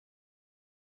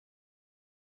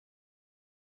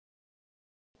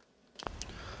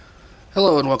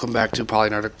Hello and welcome back to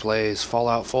PolyNerdic Plays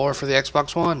Fallout 4 for the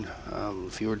Xbox One.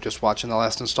 If you were just watching the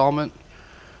last installment,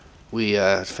 we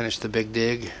finished the big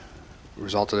dig,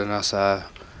 resulted in us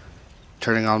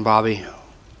turning on Bobby,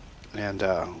 and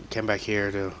came back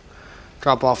here to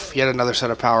drop off yet another set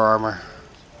of power armor,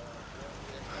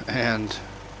 and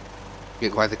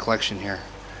get quite the collection here.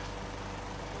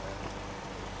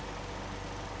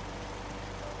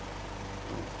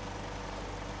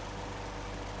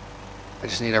 I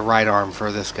just need a right arm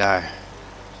for this guy.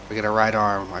 If I get a right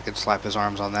arm, I could slap his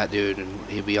arms on that dude and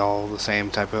he'd be all the same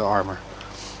type of armor.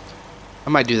 I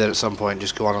might do that at some point,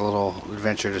 just go on a little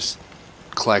adventure to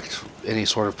collect any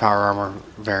sort of power armor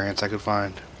variants I could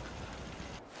find.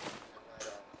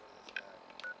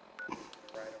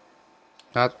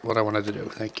 Not what I wanted to do,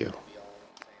 thank you.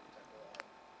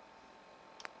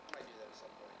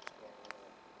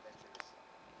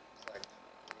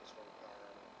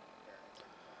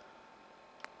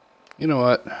 You know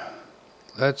what?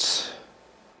 Let's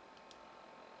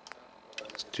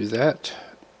do that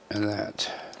and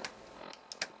that.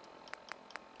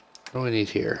 What do we need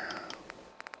here?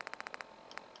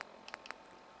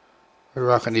 Red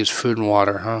Rocket needs food and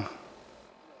water, huh?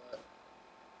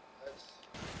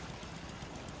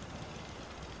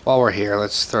 While we're here,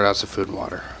 let's throw out some food and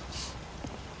water.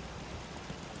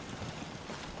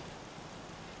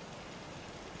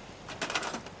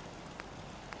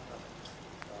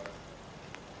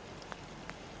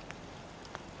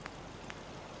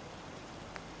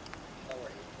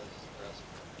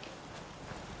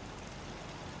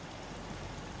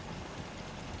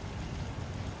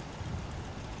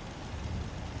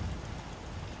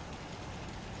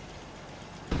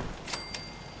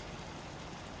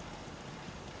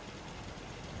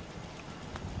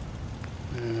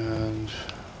 And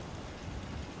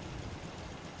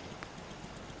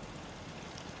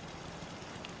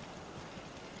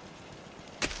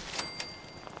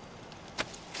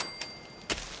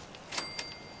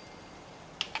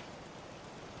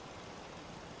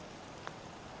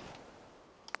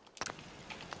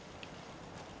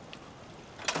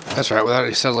that's right, without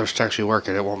any settlers to actually work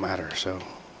it won't matter, so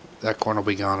that corn will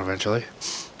be gone eventually.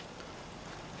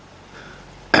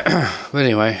 But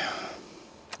anyway,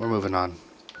 we're moving on.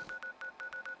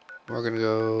 We're gonna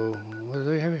go. What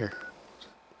do we have here?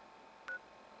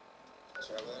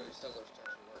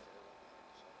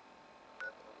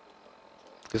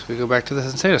 Guess we go back to the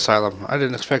insane asylum. I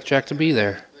didn't expect Jack to be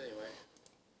there.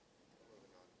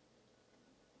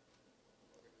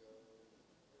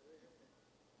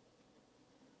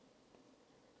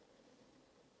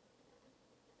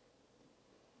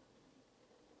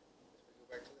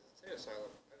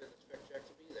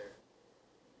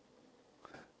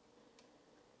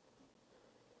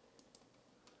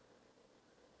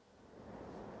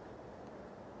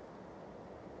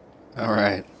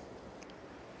 Alright.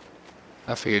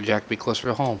 I figured Jack would be closer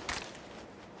to home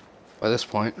by this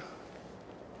point.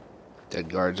 Dead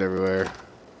guards everywhere. Alright.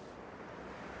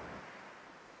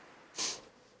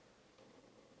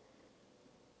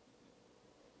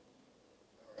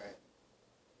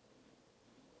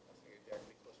 I figured Jack would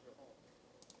be closer to home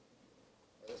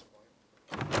by this point. Dead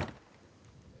guards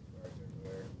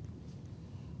everywhere.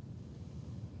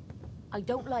 I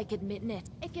don't like admitting it.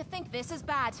 If you think this is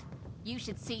bad, you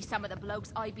should see some of the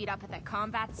blokes I beat up at the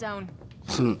combat zone.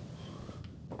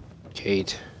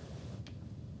 Kate.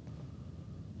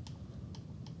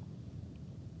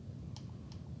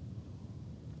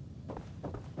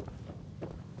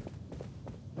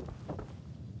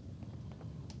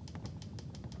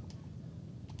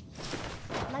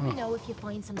 Let me know if you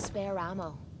find some spare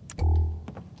ammo.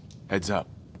 Heads up.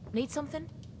 Need something?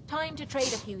 Time to trade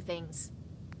a few things.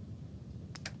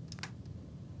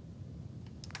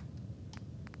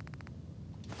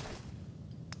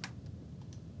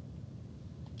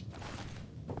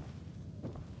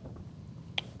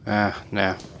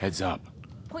 Nah. Heads up.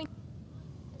 Point.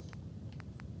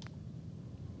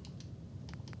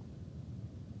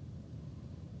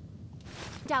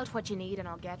 Doubt what you need and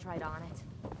I'll get right on it.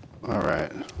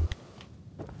 Alright.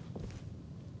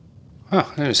 Huh,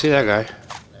 I didn't see that guy.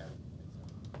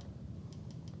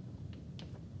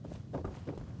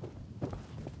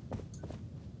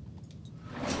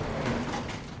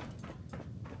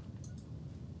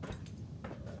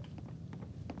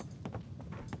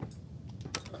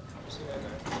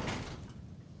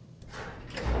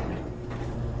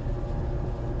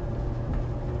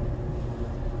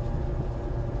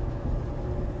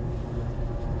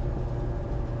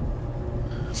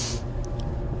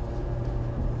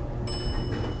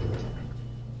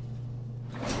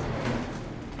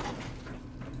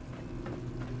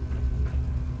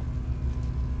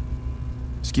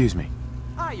 Excuse me.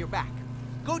 Ah, you're back.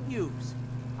 Good news.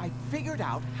 I figured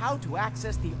out how to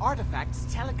access the artifact's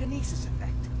telekinesis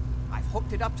effect. I've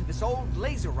hooked it up to this old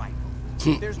laser rifle.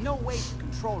 There's no way to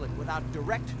control it without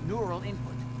direct neural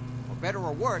input. For better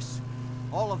or worse,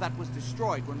 all of that was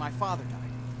destroyed when my father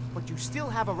died. But you still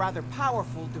have a rather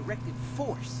powerful directed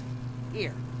force.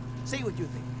 Here, see what you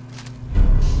think.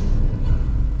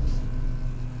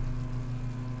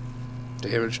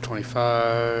 Damage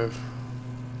 25.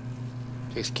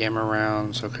 Takes gamma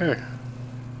rounds. Okay.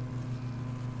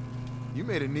 You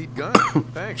made a neat gun.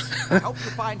 Thanks. I hope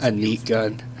you find A some neat use.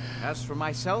 gun. As for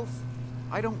myself,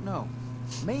 I don't know.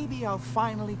 Maybe I'll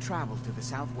finally travel to the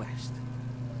southwest.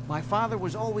 My father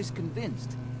was always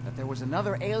convinced that there was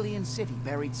another alien city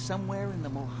buried somewhere in the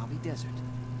Mojave Desert.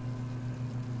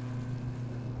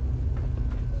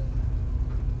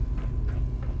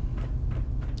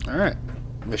 Alright.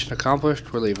 Mission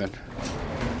accomplished. We're leaving.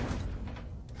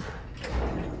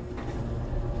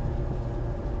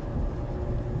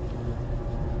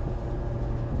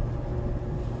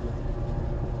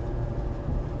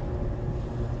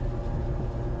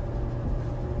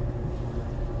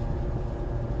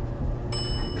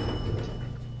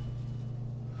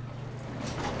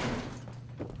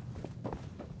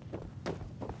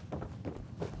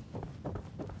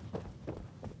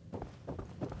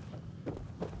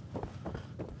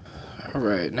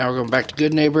 Alright, now we're going back to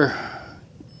Good Neighbor.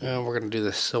 And we're going to do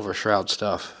the Silver Shroud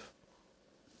stuff.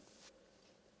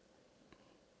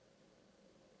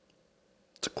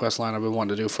 It's a quest line I've been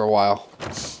wanting to do for a while.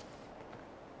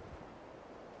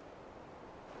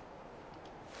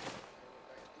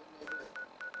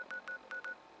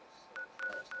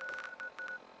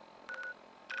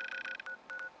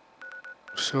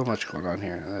 So much going on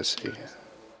here. Let's see.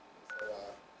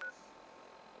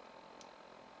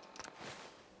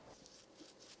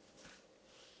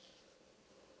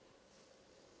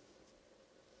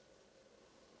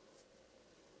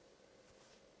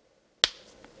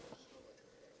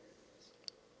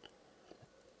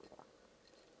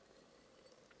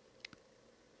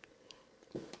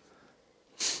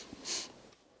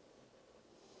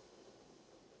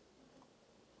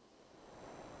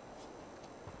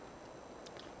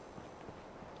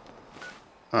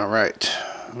 Alright.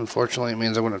 Unfortunately, it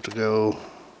means I'm going to have to go...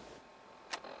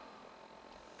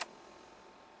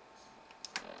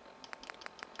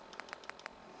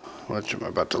 What am I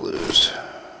about to lose?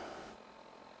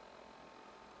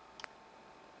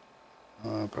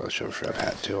 I probably should have shot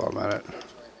hat too while I'm at it.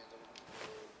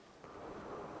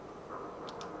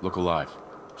 Look alive.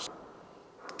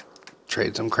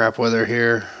 Trade some crap with her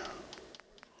here.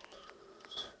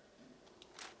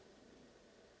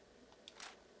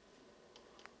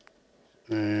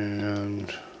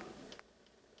 And...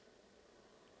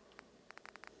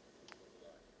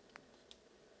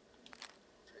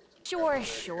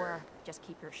 Sure. Just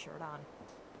keep your shirt on.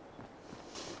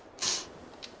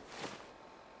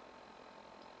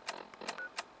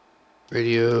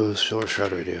 Radio, Silver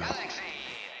Shroud radio. Galaxy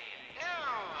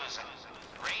News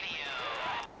Radio.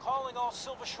 Calling all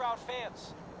Silver Shroud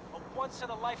fans. A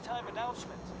once-in-a-lifetime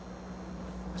announcement.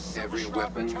 The Silver Every Shroud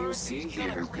weapon you returns see to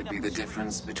here clean could up be the streets.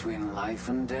 difference between life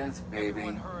and death, baby.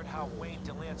 Everyone heard how Wayne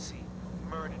Delancey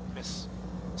murdered Miss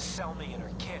Selmy and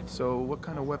her kid. So, what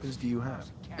kind of weapons do you have?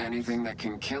 Anything that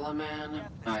can kill a man,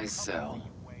 I sell.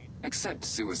 Except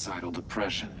suicidal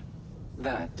depression.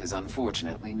 That is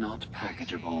unfortunately not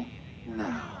packageable.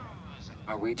 Now,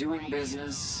 are we doing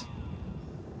business?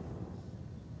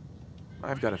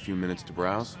 I've got a few minutes to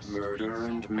browse. Murder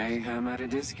and mayhem at a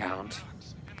discount.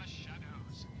 In the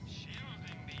shadows,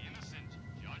 shielding the innocent,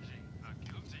 judging the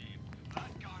guilty.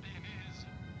 That guardian is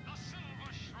the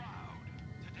Silver Shroud.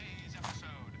 Today's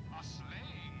episode, a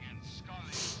slaying in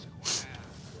Scully Square.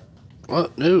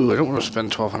 What? No, I don't want to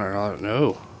spend $1,200.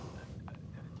 No.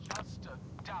 Just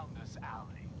down this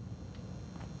alley.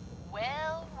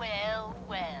 Well.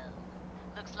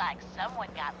 Looks like someone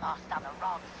got lost on the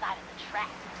wrong side of the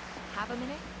tracks. Have a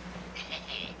minute?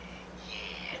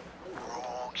 Yeah,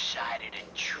 wrong side of the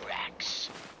tracks.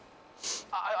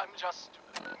 I'm just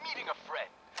meeting a friend.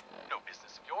 No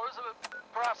business of yours.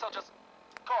 Perhaps I'll just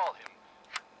call him.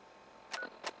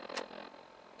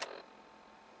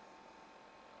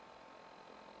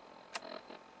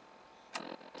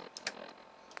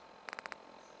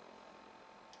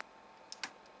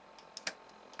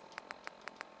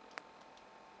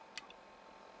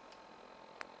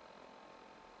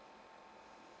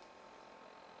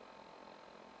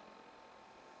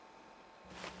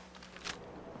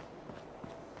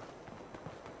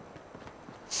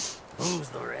 Who's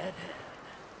the redhead?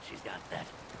 She's got that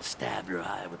stab your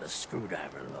eye with a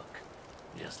screwdriver look.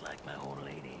 Just like my old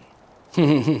lady.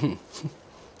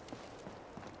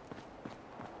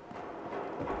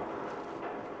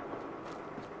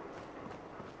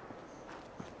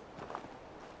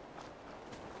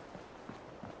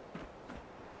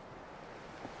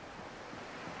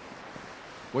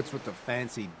 What's with the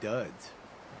fancy duds?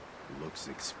 Looks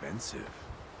expensive.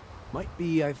 Might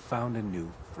be I found a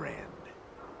new friend.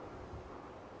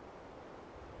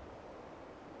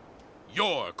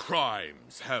 Your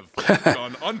crimes have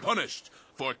gone unpunished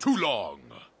for too long.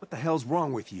 What the hell's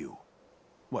wrong with you?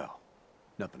 Well,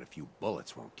 nothing a few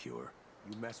bullets won't cure.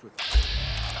 You mess with...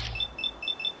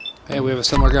 Hey, we have a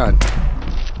similar gun.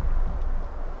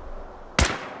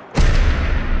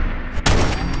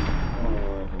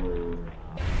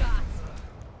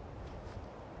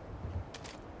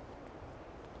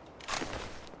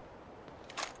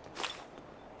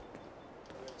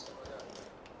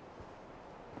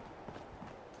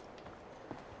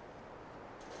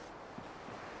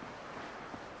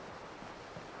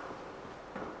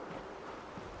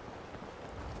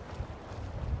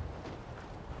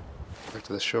 Back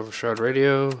to the Silver Shroud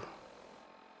radio.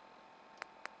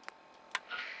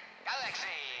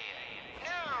 Galaxy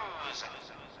News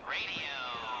Radio.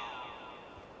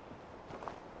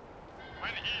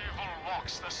 When evil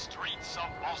walks the streets of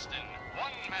Boston,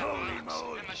 one man lurks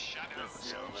in the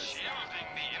shadows, shielding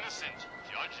the innocent,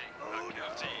 judging the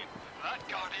guilty. That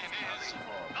guardian is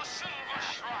the Silver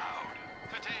Shroud.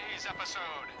 Today's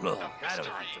episode, Look, the I don't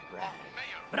mystery like to brag, of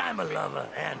Mayor but I'm a Murphy. lover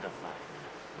and a fighter.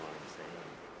 Know what I'm saying?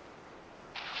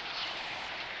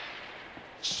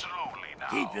 Slowly now.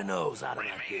 Keep your nose out of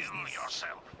my Reveal business.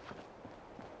 yourself.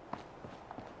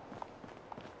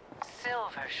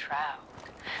 Silver Shroud.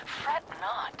 Fret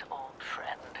not, old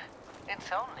friend. It's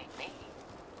only me.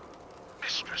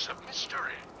 Mistress of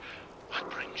mystery. What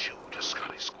brings you to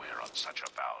Scully Square on such a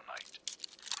foul night?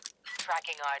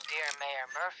 Tracking our dear Mayor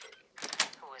Murphy,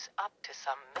 who is up to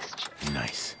some mischief.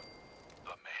 Nice. The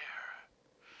mayor.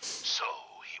 So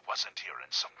he wasn't here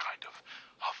in some kind of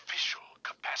official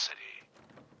capacity.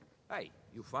 Hey,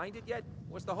 you find it yet?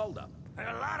 What's the holdup? There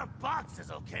are a lot of boxes,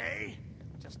 okay?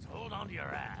 Just hold on to your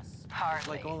ass.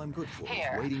 Hardly. Like all I'm good for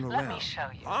Here, is waiting let around. me show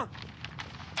you. Huh?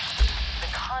 The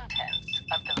contents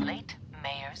of the late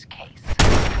mayor's case.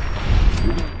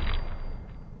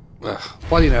 Ugh,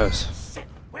 bloody nose. Shit,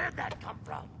 where'd that come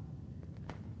from?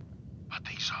 But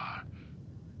these are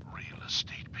real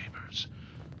estate papers.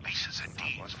 Leases and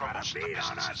deeds for trying to most of the beat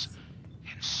on businesses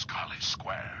in Scully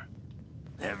Square.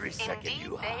 Every second Indeed,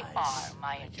 you they hide. are,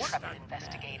 my intrepid What the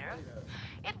investigator.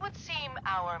 It would seem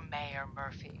our Mayor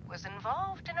Murphy was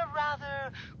involved in a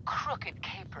rather crooked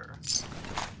caper.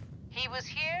 He was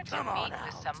here to Come on meet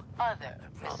with out. some other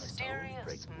I promise I won't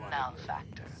break mysterious one of your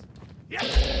malefactor.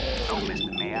 So,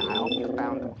 Mr. Mayor, I hope you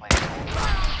found the place.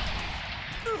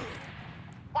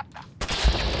 What the?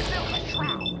 Silver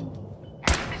Shroud!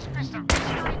 And Mistress of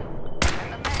Mystery?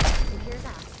 And the mayor? You hear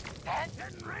that? Dead?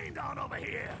 Getting rained on over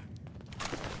here.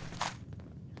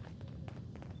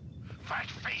 That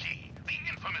Fady, the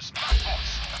infamous Black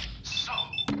Boss. So,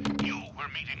 you were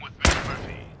meeting with Mr.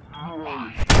 Murphy.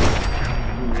 Why?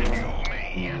 And you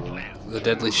may yet live. The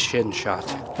deadly shin shot.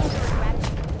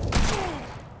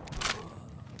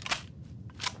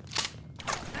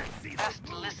 Just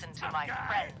listen to my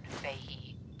friend,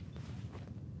 Fahey.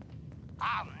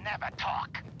 I'll never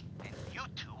talk. And you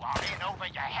two are in over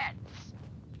your heads.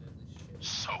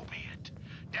 So be it.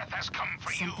 Death has come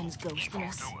for Something's you, ghosting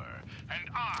us. evildoer. And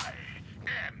I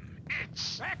am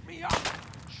its. Back me up!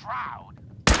 Shroud.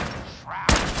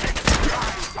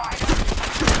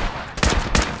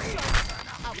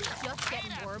 I was just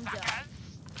getting warmed up.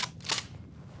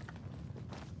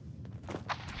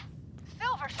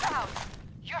 Silver Shroud,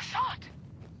 you're shot.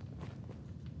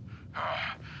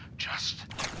 Just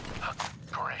a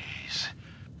graze.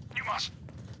 You must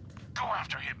go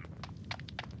after him.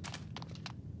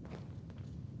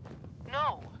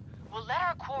 No, we'll let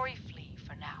our quarry flee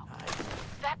for now.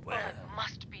 That bullet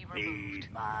must be removed.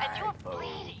 And you're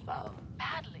bleeding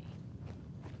badly.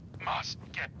 Must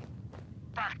get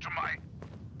back to my...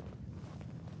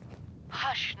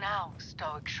 Hush now,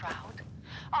 Stoic Shroud.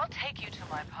 I'll take you to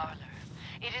my parlor.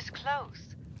 It is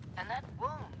close, and that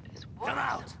wound is worrisome. Come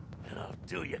out, and I'll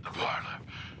do you The quick. parlor.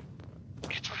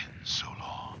 It's been so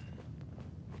long.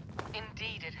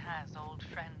 Indeed it has, old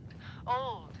friend.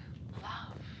 Old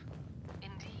love.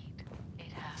 Indeed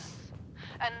it has.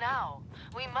 And now,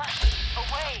 we must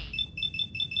away.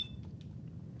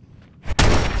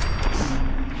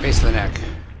 Base of the neck.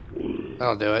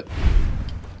 That'll do it.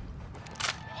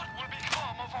 What will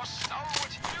become of our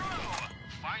stalwart hero?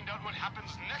 Find out what happens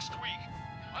next week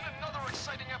on another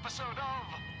exciting episode of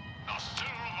The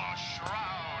Silver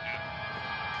Shroud.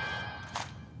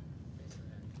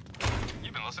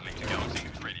 You've been listening to Galaxy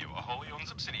News Radio, a wholly owned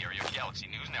subsidiary of Galaxy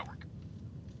News Network.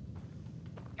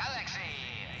 Galaxy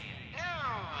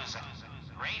News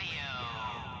Radio.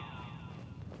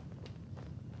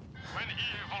 When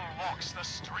evil walks the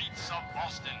streets of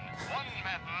Boston. One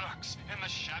man lurks in the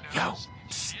shadows.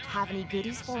 Have any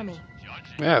goodies for me?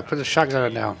 Yeah, put the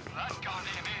shotgun down. That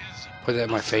guardian is Put it in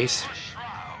my face. Silver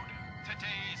Shroud.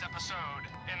 Today's episode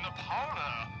in the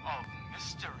parlor of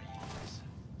mysteries.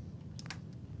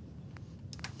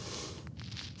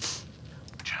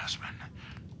 Jasmine,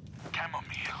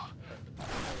 chamomile,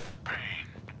 pain,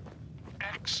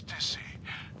 ecstasy.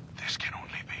 This can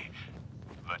only be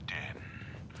the den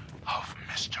of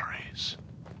mysteries.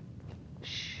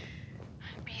 Shh.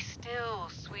 Be still,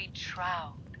 sweet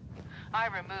Shroud. I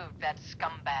removed that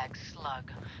scumbag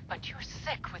slug, but you're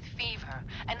sick with fever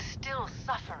and still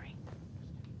suffering.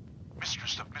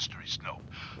 Mistress of Mysteries, no.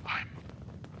 I'm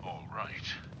all right.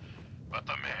 But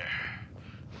the mayor,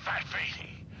 Fat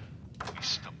Fatey, we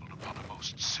stumbled upon a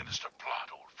most sinister plot,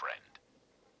 old friend.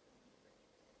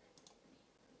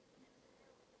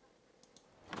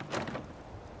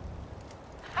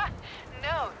 Ha!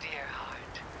 No, dear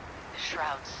heart. The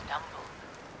Shroud stumbled.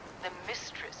 The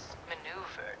mistress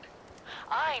maneuvered.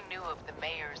 I knew of the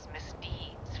mayor's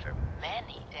misdeeds for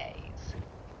many days.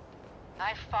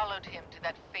 I followed him to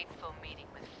that fateful meeting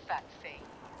with Fat Fate.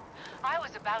 I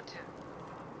was about to...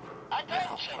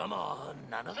 Attention! Come on,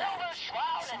 none of that. Silver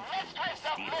Shroud and Mistress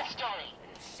of Mystery.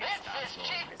 This is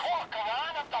Chief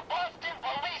Corcoran of the Boston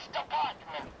Police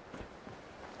Department.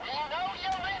 We know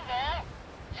you're in there.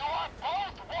 You are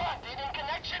both wanted in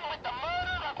connection with the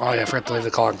murder of... Oh yeah, I forgot to leave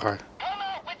the calling card. Come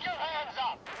out with your hands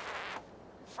up.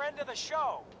 Friend of the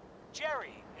show,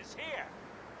 Jerry, is here.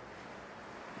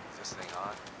 Is this thing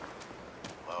on?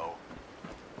 Hello?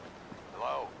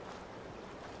 Hello?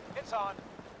 It's on.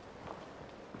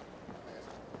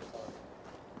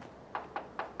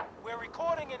 We're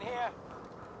recording in here.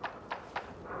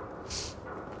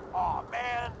 Aw,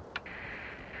 man.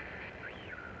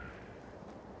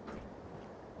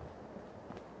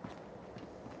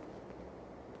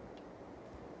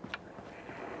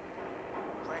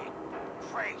 Great.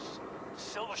 Praise.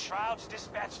 Silver Shroud's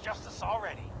dispatched justice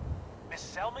already. Miss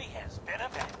Selmy has been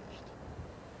avenged.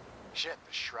 Shit,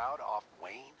 the Shroud off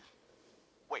Wayne?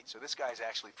 Wait, so this guy's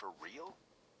actually for real?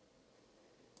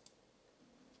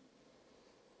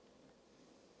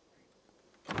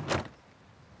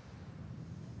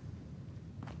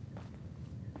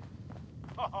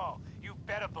 Oh, you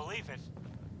better believe it.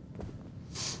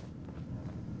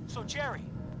 So, Jerry,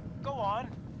 go on.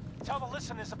 Tell the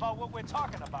listeners about what we're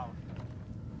talking about.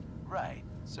 Right.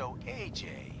 So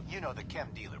AJ, you know, the chem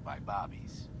dealer by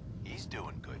Bobby's, he's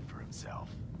doing good for himself.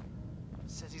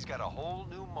 Says he's got a whole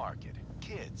new market.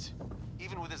 Kids.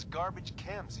 Even with his garbage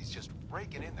chems, he's just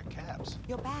raking in the caps.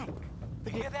 You're back.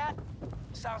 You hear that?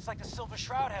 Sounds like the Silver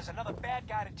Shroud has another bad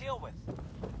guy to deal with.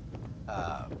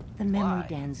 The memory why?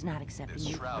 den's not accepting This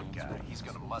new Shroud clients. guy, he's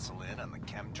gonna muscle in on the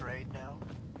chem trade now?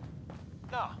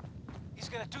 No, he's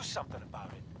gonna do something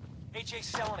about it. AJ's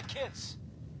selling the kids,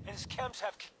 and his chems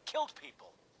have killed people.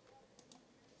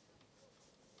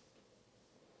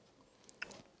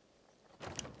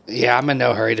 Yeah, I'm in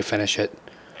no hurry to finish it.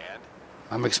 And?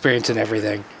 I'm experiencing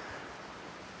everything.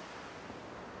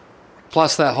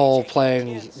 Plus that whole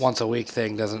playing once a week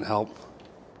thing doesn't help.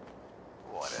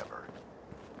 Whatever.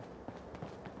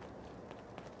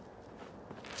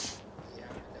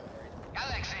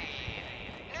 Galaxy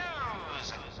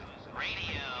News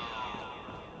Radio.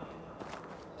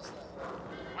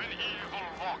 When evil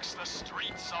walks the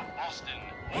streets of Boston,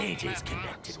 AJ's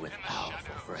connected with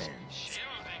powerful friends.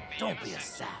 Don't be a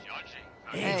sap.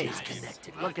 Hey, AJ's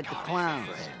connected look with at the powerful clown.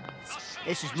 friends.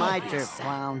 This is my Don't be a turf, sap.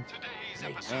 clown.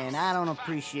 And I don't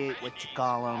appreciate what you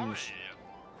call them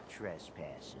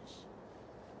trespassers.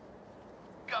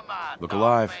 Come on. Look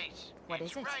alive. What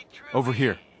is it? Over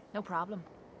here. No problem.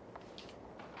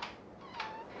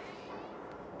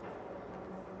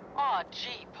 Aw,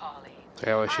 gee, Polly.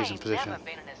 Okay, well, she's in I ain't position. never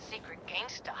been in a secret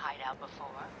gangsta hideout before.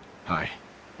 Hi.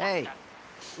 Hey,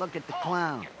 look at the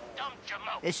clown.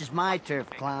 This is my turf,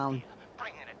 clown.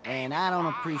 And I don't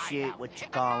appreciate what you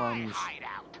call them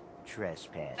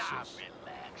trespassers.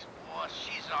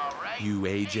 You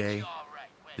AJ?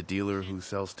 The dealer who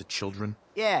sells to children?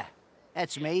 Yeah,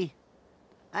 that's me.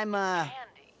 I'm a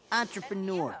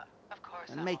entrepreneur.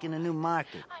 I'm making a new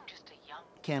market.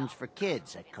 Chems for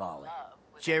kids, I call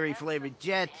it. Cherry-flavored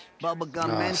jet, bubblegum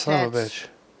Oh, son of a Mentats.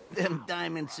 bitch. Them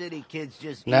Diamond City kids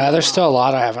just... Nah, there's still a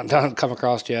lot I haven't come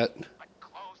across yet.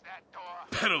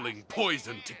 Peddling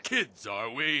poison to kids, are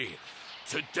we?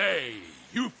 Today,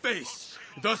 you face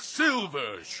the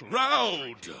Silver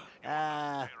Shroud.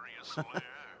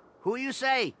 Who you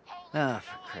say? Oh,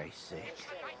 for Christ's sake.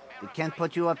 Did Kent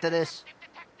put you up to this?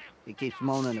 He keeps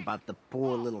moaning about the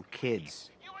poor little kids.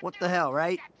 What the hell,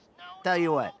 right? Tell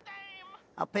you what.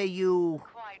 I'll pay you,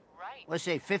 let's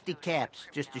say 50 caps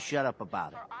just to shut up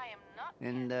about it.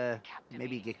 And,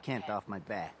 maybe get Kent off my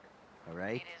back. All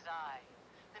right? It is I,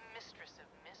 the mistress of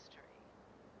mystery.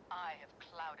 I have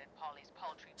clouded Polly's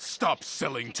paltry... Stop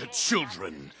selling to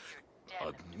children,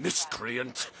 a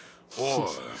miscreant, or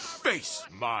face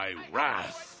my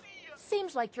wrath.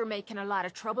 Seems like you're making a lot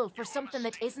of trouble for something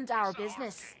that isn't our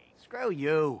business. Screw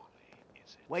you.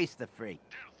 Waste the freak.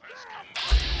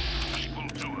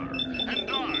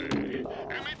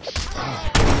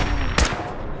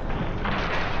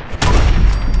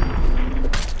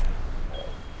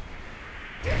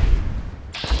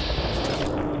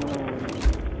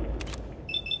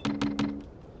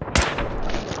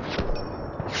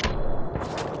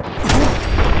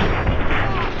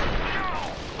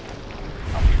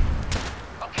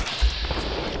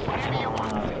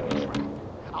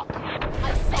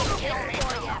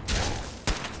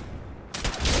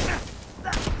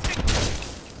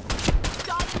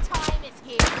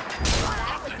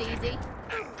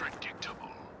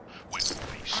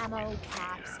 Ammo,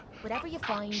 caps, whatever you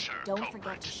find, don't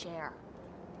forget to share.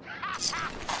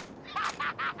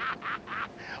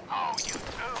 Oh, you too?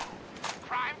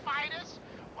 Crime fighters?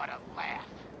 What a laugh.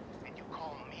 And you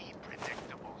call me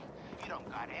predictable. You don't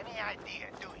got any idea,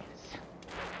 do you?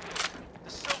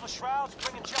 The Silver Shroud's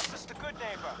bringing justice to Good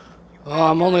Neighbor.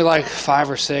 I'm only like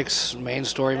 5 or 6 main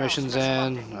story missions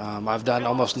in. I've done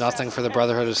almost nothing for the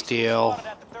Brotherhood of Steel.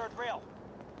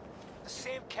 The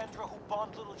same Kendra who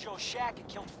bombed Little Joe Shack and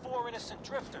killed 4 innocent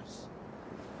drifters.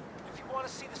 If you want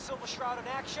to see the Silver Shroud in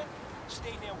action,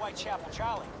 stay near Whitechapel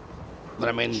Charlie. But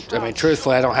I mean,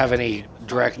 truthfully, I don't have any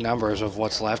direct numbers of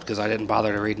what's left because I didn't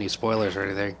bother to read any spoilers or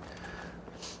anything.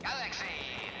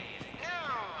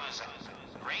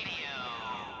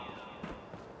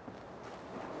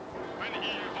 When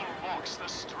evil walks the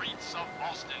streets of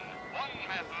Boston, one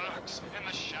man lurks in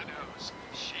the shadows,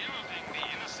 shielding the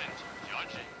innocent,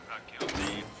 judging the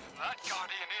guilty. That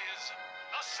guardian is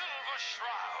the Silver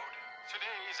Shroud.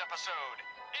 Today's episode,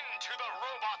 Into the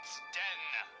Robot's Den.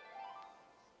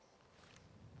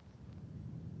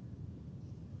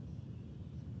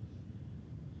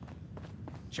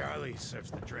 Charlie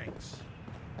serves the drinks.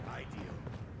 I deal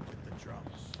with the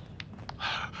drums.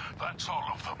 That's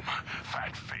all of them.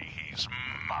 Fat Fahey's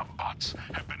mob bots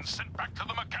have been sent back to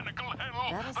the mechanical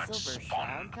hell that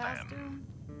spawned them.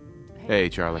 Hey,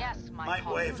 Charlie.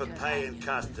 Make way for paying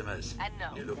customers.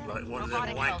 You look like one of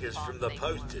them wankers from the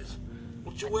posters.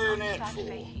 What you wearing that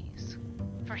for?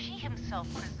 For he himself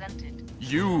presented...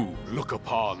 You look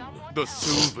upon the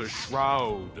Silver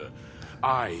Shroud.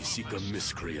 I seek a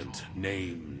miscreant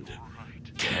named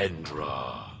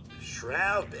Kendra.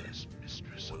 Shroud, then?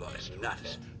 Well, I'm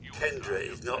nutter. Kendra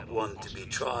is not one to be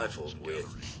trifled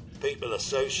with. People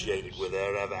associated with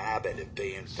her have a habit of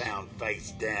being found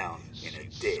face down in a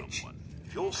ditch.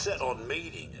 If you're set on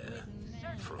meeting her,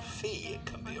 for a fee it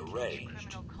can be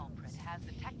arranged.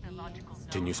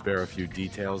 Can you spare a few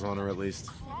details on her at least?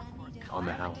 On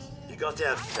the house? You got to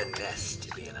have finesse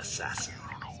to be an assassin.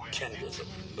 Kendra's a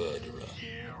murderer.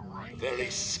 A very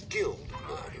skilled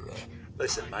murderer.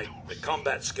 Listen, mate, the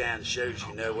combat scan shows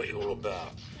you know what you're all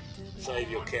about. Save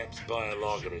your caps, buy a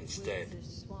lager instead.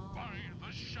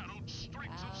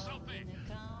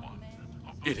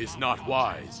 It is not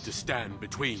wise to stand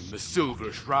between the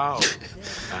Silver Shroud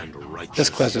and righteous This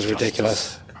quest is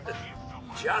ridiculous.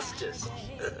 Justice?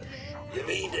 You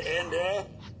mean to end her?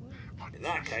 In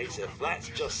that case, her flat's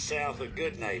just south of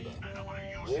Good Neighbor.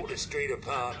 Water Street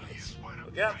Apartments.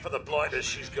 Look out for the blighters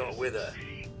she's got with her.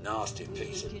 Nasty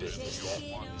piece of business,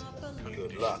 that.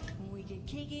 Good luck. We can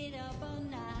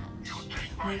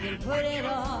put it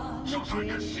on the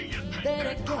kid.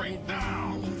 Better get it right in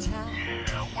time.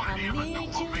 I'll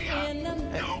meet you in the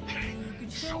middle. You can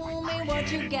show me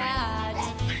what you got.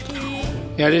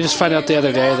 Yeah, I did just find out the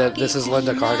other day that this is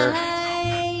Linda Carter.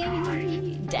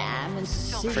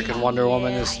 Freaking Wonder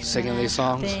Woman is singing these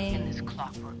songs.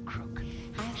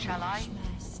 Shall I?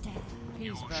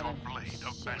 Use your blade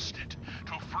of Bastet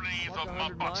to free the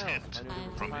Muppet's head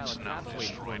from its now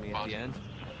destroyed body.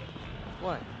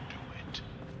 What?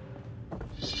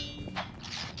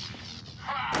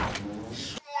 Ha!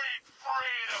 Sweet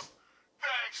freedom!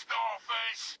 Thanks,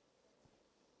 Dollface!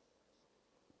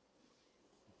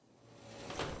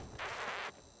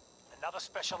 Another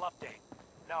special update.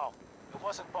 No, it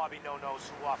wasn't Bobby No-Nose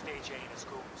who offed AJ and his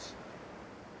goons.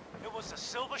 It was the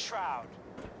Silver Shroud.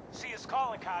 See his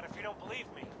calling card if you don't believe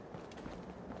me.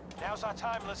 Now's our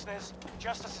time, listeners.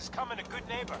 Justice is coming to Good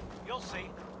Neighbor. You'll see.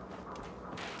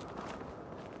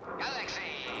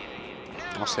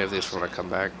 I'll save these for when I come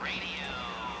back. When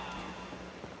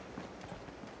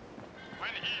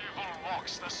evil walks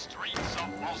streets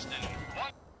of Boston.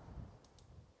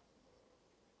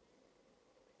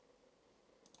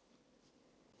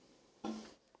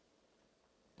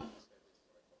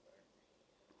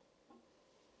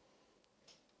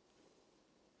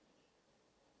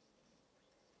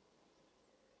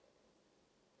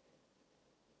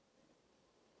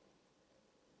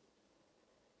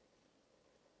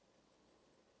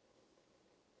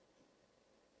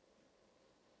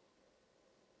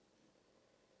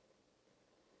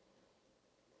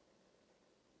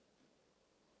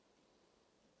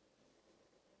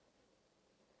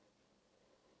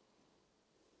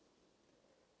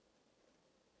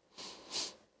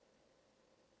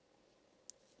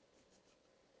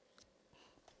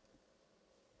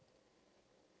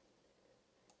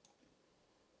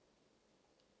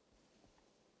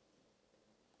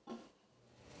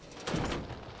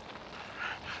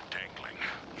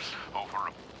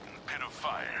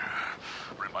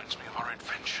 Reminds me of our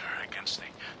adventure against the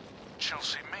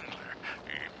Chelsea Mingler,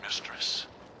 mistress.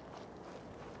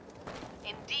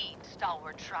 Indeed,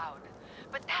 stalwart Shroud.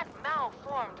 But that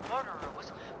malformed murderer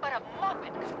was but a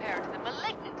muppet compared to the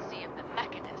malignancy of the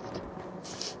Mechanist.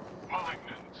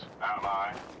 Malignant, am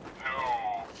I?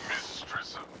 No,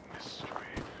 mistress of mystery.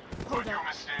 Could you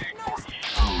mistake for evil?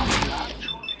 I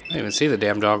didn't even see the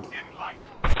damn dog.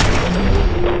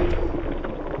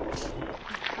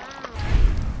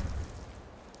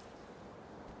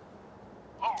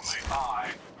 Only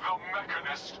I, the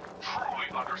Mechanist, truly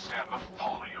understand the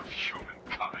folly of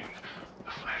humankind.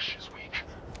 The flesh is weak.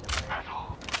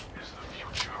 Metal is the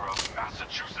future of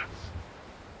Massachusetts.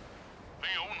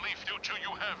 The only future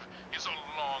you have is a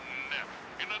long nap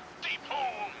in a deep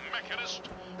hole, Mechanist.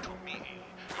 To me,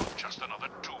 you're just another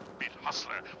two-bit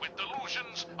hustler with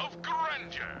delusions of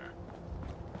grandeur.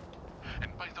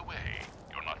 And by the way,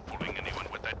 you're not fooling anyone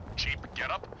with that cheap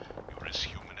getup. You're as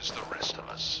human as the rest of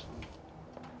us.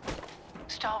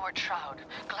 Stalwart Shroud,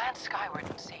 glance skyward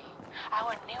and see.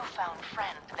 Our newfound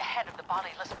friend, the head of the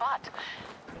bodiless bot.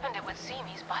 And it would seem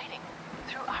he's biting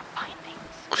through our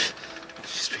bindings.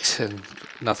 She speaks in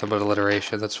nothing but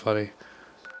alliteration. That's funny.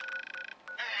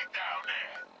 Hey down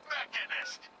there,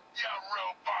 Mechanist, you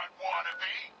robot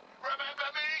wannabe. Remember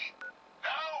me?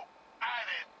 No? I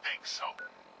didn't think so.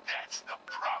 That's the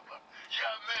problem. You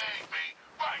made me,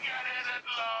 but you didn't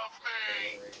love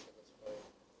me.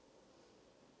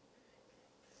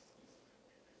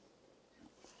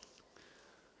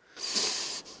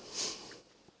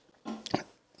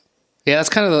 Yeah, that's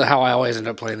kind of how I always end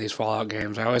up playing these Fallout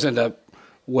games. I always end up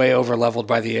way over leveled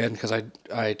by the end because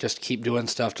I just keep doing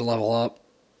stuff to level up.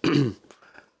 I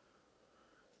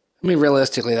mean,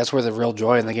 realistically, that's where the real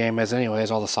joy in the game is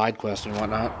anyways, all the side quests and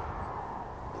whatnot.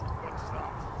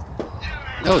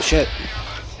 Oh, shit.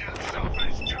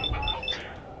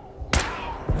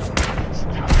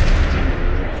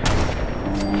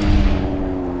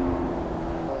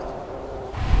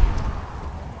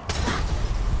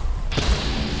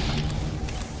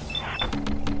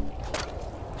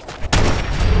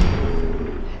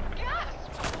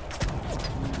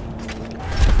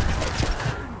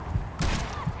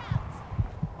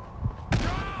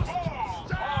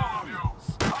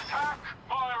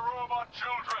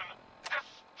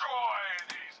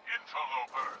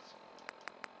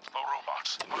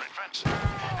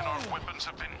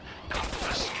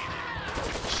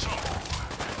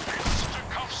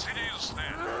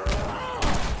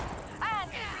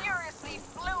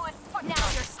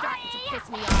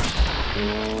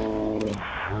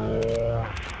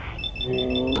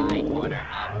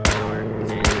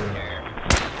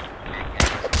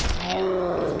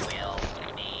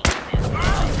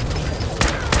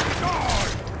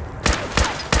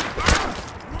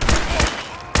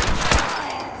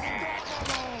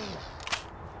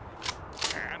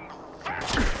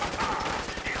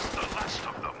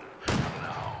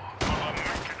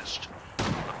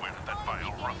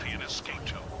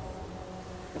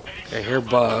 I hear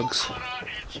bugs.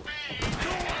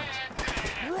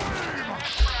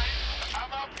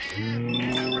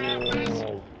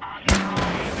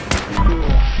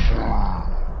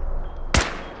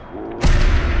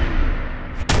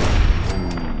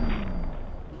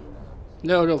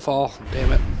 No, don't fall.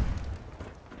 Damn it.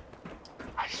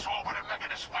 I saw where the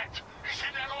Mechanist went. He's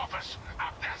in that office,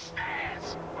 up the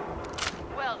stairs.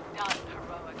 Well done,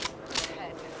 heroic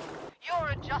head. Your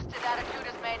adjusted attitude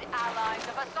has made allies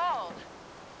of us all.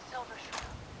 Silver Shroud,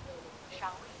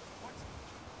 shall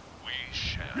we? We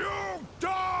shall. You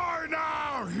die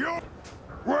now, you...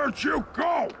 Where'd you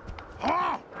go?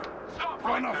 Huh? Stop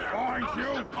Gonna right there. find Not a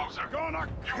you. step closer. Gonna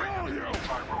kill you.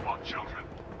 My robot children.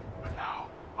 But now,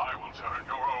 I will turn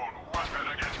your own weapon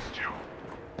against you.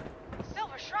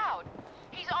 Silver Shroud.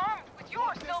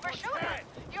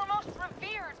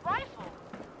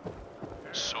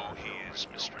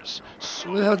 papers.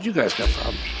 Where the hell did you guys come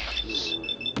from?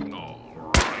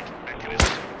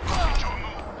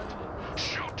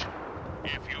 Shoot!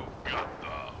 If you've got the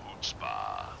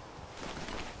chutzpah.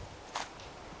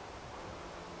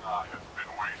 I have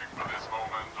been waiting for this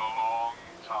moment a long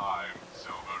time,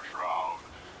 Silver Shroud.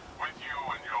 With you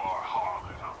and your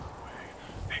harlot out of the way,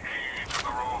 the age of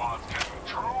the robots can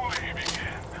truly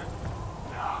begin.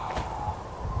 Now,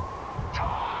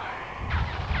 die.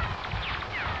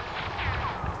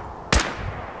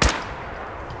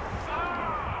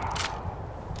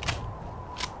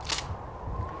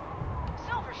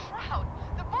 Silver Shroud,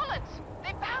 the bullets,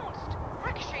 they bounced,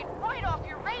 ricocheted right off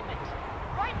your raiment,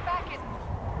 right back in...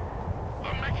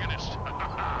 The Mechanist.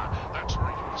 That's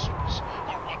right, mistress.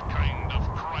 Or what kind of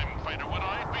crime fighter would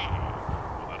I be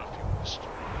without a few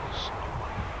mysteries of my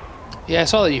own? Yeah, I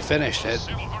saw that you finished it.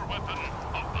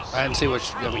 I didn't see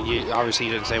which. I mean, obviously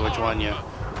you didn't say which one you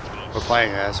were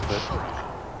playing as, but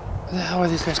where the hell are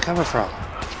these guys coming from?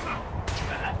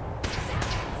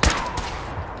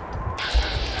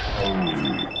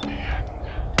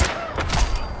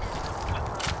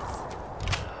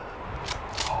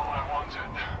 All I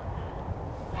wanted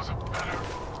was a better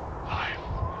life,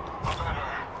 a better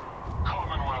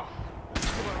Commonwealth,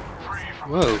 free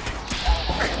from Whoa.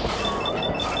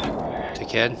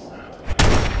 Dickhead.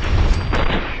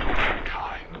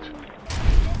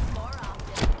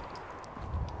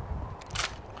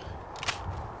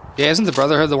 Yeah, isn't the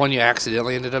Brotherhood the one you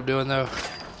accidentally ended up doing, though?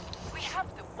 We have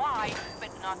the why, but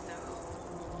not the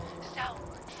who.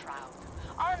 Southward Shroud,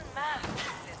 unmask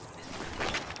this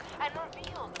mystery, and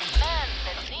reveal the man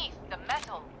beneath the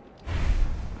metal.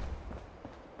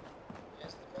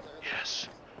 Yes,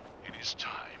 it is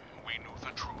time we knew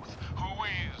the truth. Who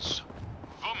is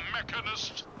the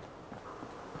Mechanist?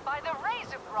 By the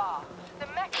rays of Ra, the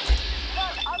Mechanist is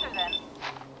none other than...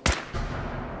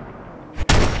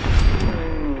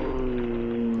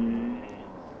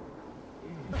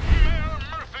 Mayor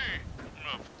Murphy!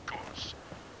 Of course.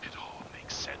 It all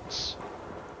makes sense.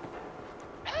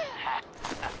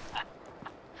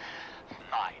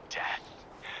 My death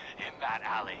in that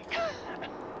alley.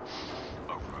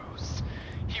 A ruse.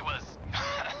 He was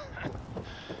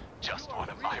just one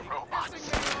of my robots.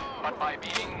 But by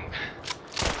being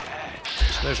dead,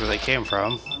 So there's where they came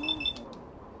from.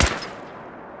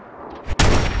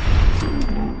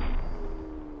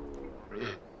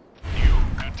 You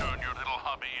could turn your little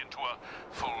hobby into a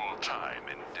full-time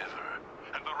endeavor.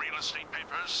 And the real estate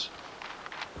papers?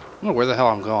 I don't know where the hell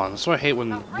I'm going. That's why I hate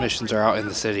when missions are out in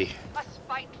the city. A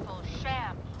spiteful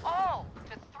sham, all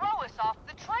to throw us off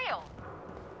the trail.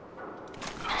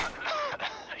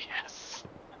 yes.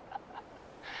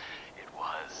 It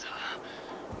was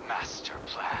a master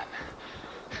plan.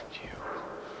 You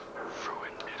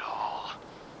ruined it all.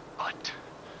 But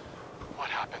what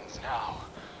happens now?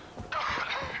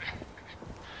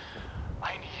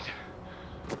 I need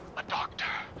a doctor.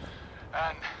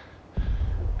 An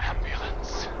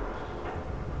ambulance.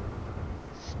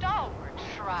 Stalwart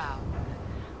Shroud,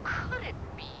 could it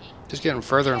be Just getting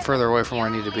further and further away from where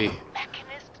I need to be.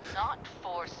 Mechanist not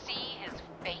foresee his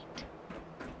fate?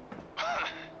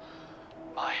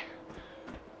 My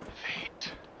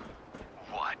fate?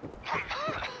 What?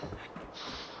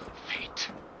 Fate?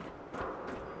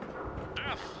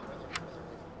 Death!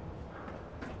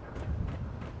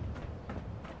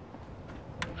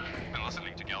 Been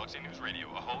listening to Galaxy News Radio,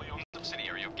 a wholly owned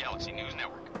subsidiary of Galaxy News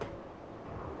Network.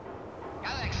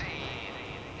 Galaxy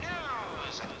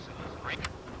News!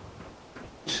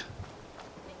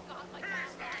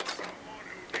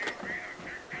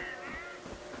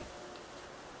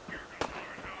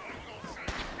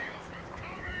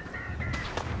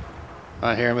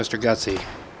 Here, Mr. Gutsy.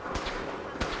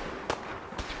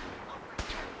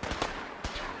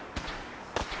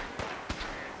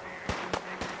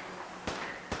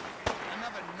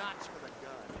 Another notch for the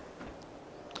gun.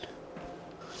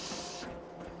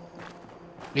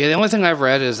 Yeah, the only thing I've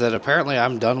read is that apparently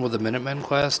I'm done with the Minutemen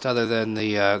quest, other than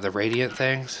the Radiant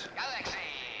things.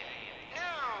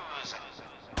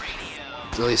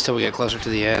 At least till we get closer to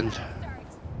the end.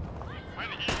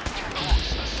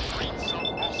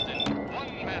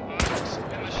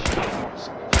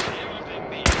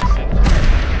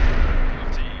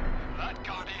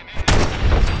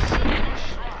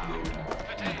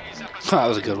 That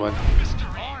was a good one.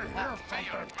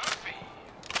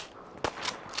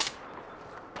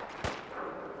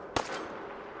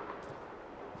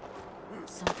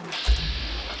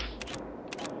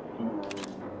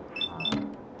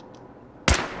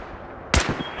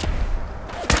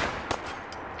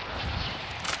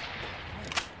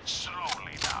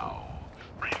 Slowly now.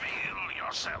 Reveal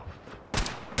yourself.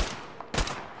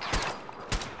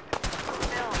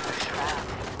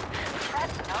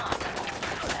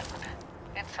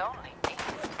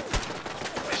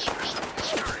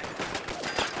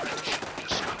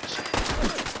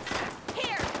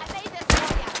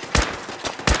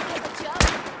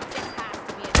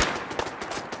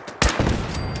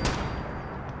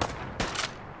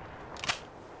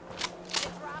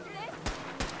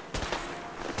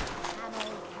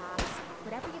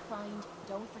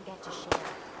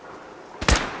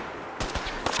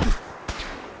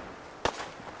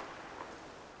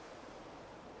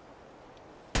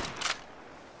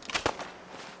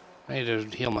 I need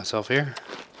to heal myself here.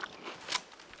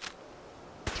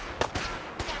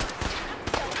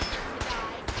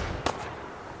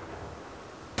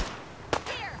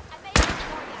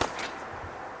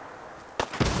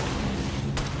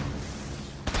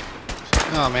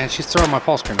 Oh man, she's throwing my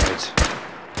pulse grenades.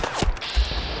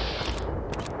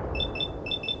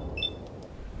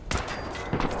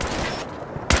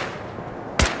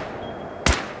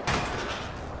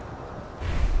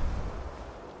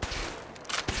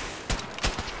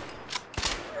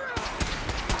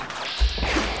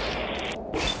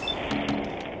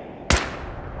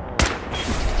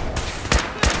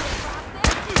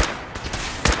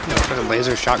 Like a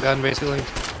laser shotgun, basically.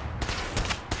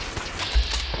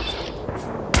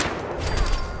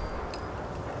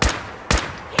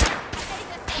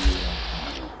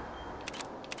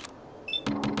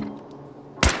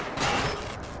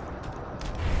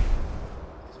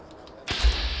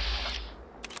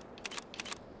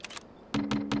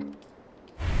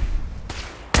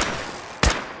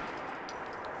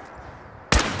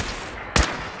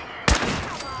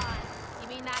 You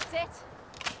mean that's it?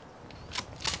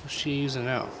 What's she using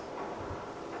now?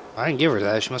 I didn't give her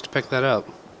that. She must have picked that up.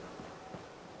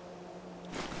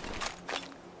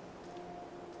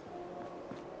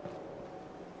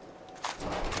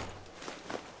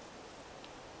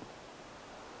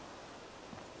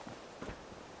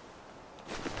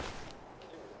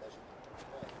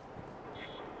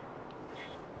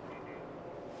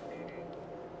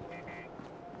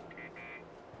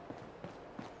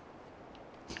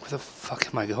 Where the fuck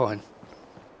am I going?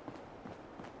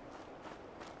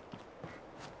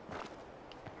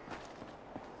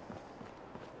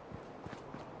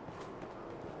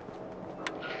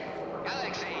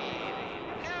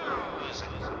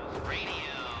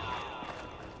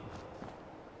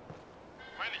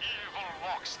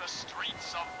 The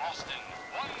streets of Boston,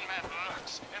 one man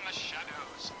lurks in the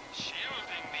shadows,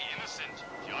 shielding the innocent,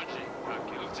 judging the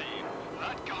guilty.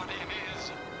 That guardian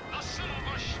is the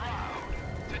Silver Shroud.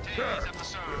 Today's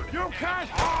episode. You can't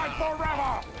hide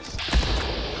forever!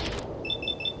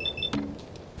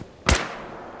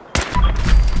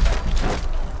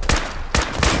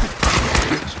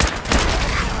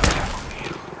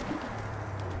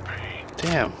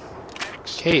 Damn.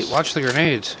 Kate, watch the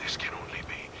grenades.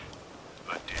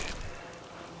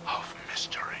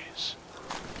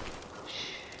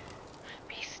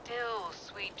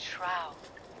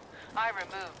 I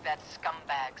removed that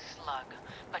scumbag slug,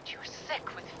 but you're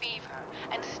sick with fever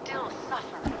and still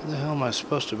suffering. Where the hell am I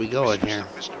supposed to be going here? I'm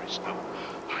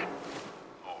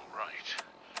all right.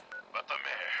 But the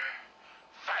mayor,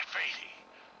 Fat Fatey,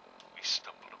 we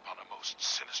stumbled upon a most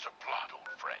sinister plot, old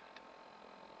friend.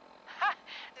 Ha!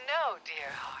 No, dear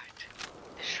heart.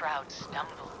 The shroud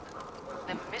stumbled.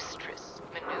 The mistress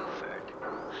maneuvered.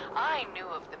 I knew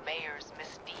of the mayor's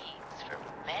misdeeds for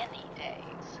many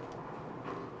days.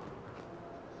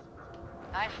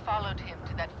 I followed him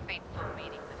to that fateful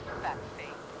meeting with Fat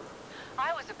Fate.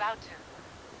 I was about to...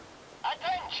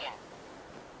 Attention!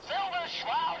 Silver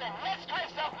Shroud and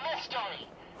Mistress of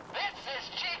Mystery! This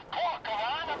is Chief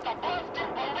Corcoran of the Boston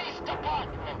Police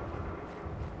Department.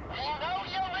 We know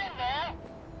you're in there.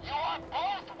 You are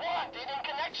both wanted in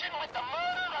connection with the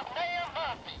murder of Mayor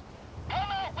Murphy.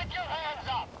 Come out with your hands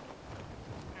up!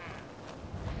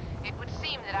 It would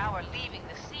seem that our leaving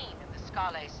the scene of the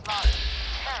Scale slaughter is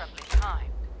terribly timed.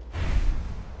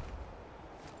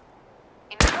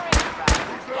 Incurring the wrath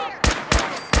unfortunate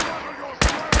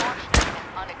and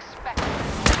unexpected.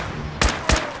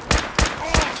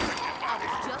 I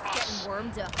was just getting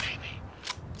warmed up.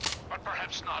 But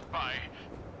perhaps not by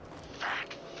Fat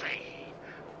Fatey.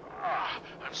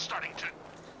 I'm starting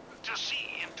to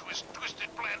see into his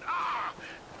twisted plan.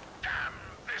 Damn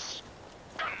this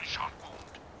gunshot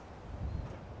wound.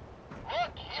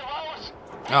 Look, heroes!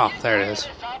 Oh, there it is.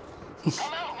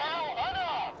 Come out now,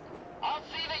 unarmed! I'll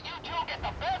see that you two get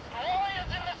the best lawyers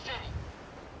in the city!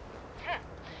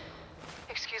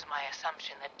 Excuse my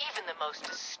assumption that even the most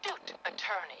astute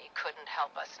attorney couldn't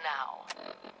help us now.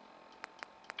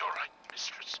 All right,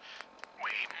 mistress.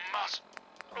 We must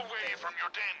away from your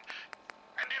den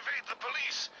and evade the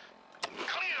police.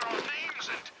 Clear our names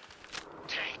and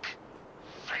take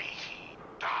Fatey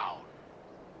down.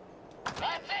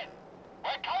 That's it!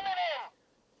 We're coming in!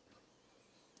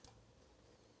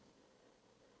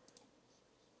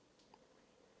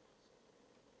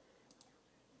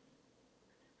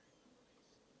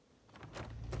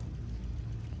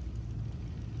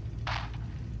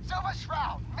 Silver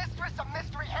Shroud, Mistress of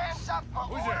Mystery, hands up for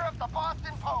Who's order there? of the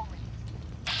Boston Police.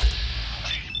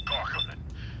 Chief Corcoran,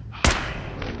 I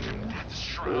can get the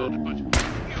shroud, but you...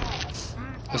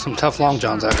 There's some tough long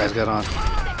johns that guy's got on.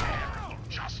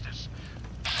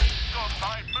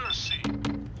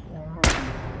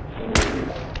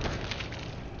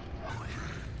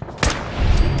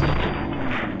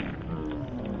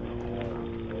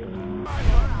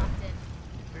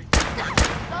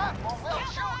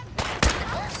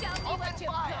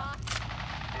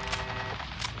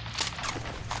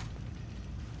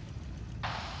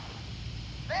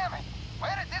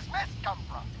 this come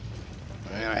from?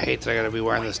 Man, I hate that I gotta be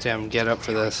wearing this damn get up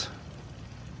for this.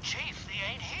 Chief, he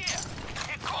ain't here.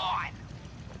 You're gone.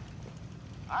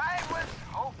 I was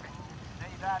hoping you'd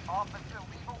say that, Officer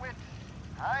Leibowitz.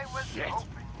 I was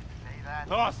hoping you'd say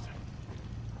that. Austin!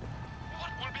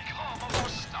 What will become of our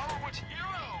stalwart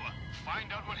hero?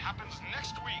 Find out what happens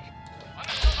next week on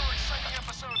another exciting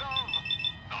episode of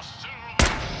The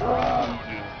Silver Shroud.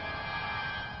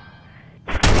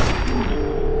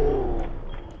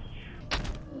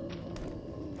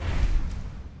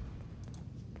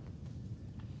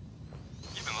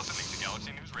 You've been listening to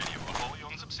Galaxy News Radio, a wholly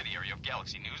owned subsidiary of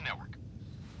Galaxy News Network.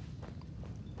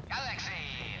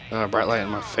 Oh, bright light in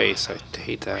my face. I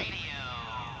hate that.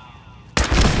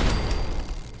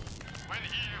 When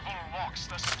evil walks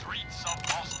the streets of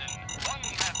Boston, one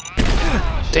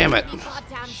that Damn it.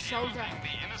 Goddamn shoulder.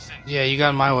 Yeah, you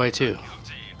got in my way too.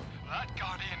 that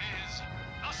guardian is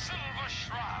the Silver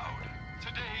Shroud.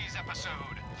 Today's episode,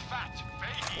 Fat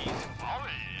Fahey's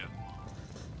Folly.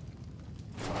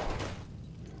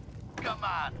 Come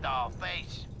on,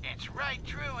 Dollface. It's right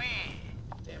through here.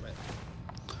 Damn it.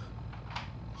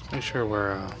 Make sure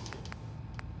we're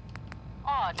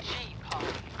Aw, gee, Polly.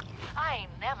 I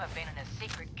ain't never been in a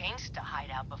secret gangsta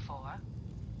hideout before.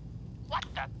 What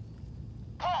the?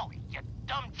 Paulie, you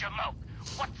dumb jamoke.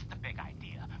 What's the big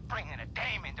idea? Bringing a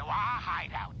dame into our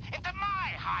hideout. Into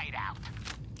my hideout.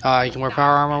 you can wear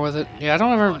power armor with it. Yeah, I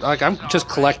don't ever like. I'm just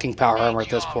collecting power armor at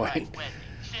this point.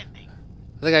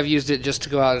 I think I've used it just to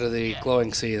go out into the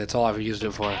glowing sea. That's all I've used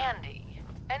it for. Andy.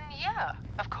 And yeah,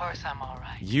 of course I'm all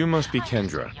right. You must be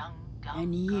Kendra.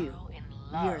 And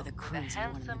you're the crazy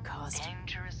one in the costume.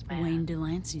 Wayne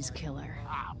Delancey's killer.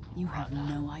 You have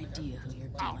no idea who you're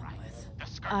dealing with.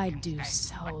 I do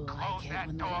so like it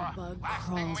when the little bug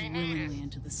crawls willingly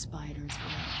into the spider's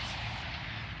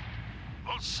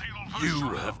web. You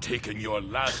have taken your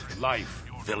last life,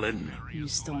 villain. You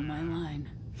stole my line.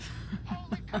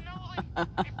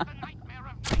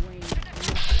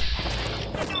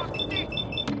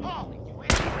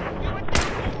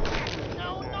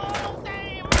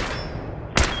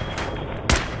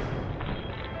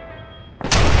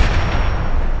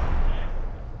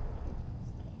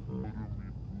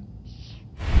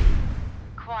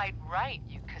 Quite right,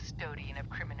 you custodian of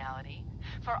criminality.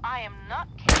 For I am not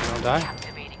Don't die.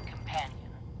 captivating companion.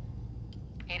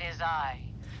 It is I,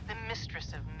 the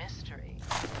mistress of mystery.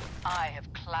 I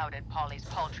have clouded Polly's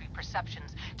paltry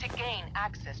perceptions to gain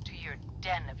access to your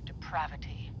den of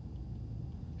depravity.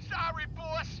 Sorry,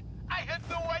 boss. I had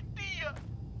no idea.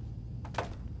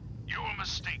 Your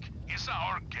mistake is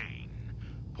our gain.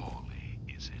 Paulie,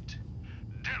 is it?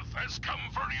 Death has come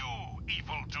for you,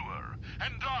 evildoer,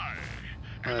 and I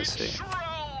am Let's see.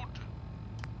 Shroud.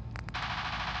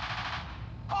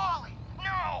 Paulie,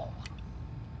 no!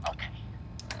 Okay.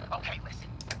 Okay, listen.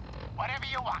 Whatever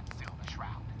you want, Silver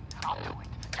Shroud. I'll do it.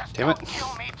 Just Damn it. don't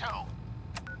kill me,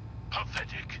 too.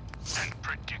 Pathetic and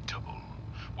predictable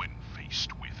when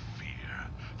faced with fear.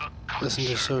 The Listen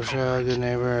to Social, Good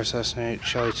Neighbor, Assassinate,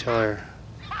 Shelley Tiller.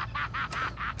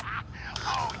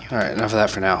 Alright, enough of that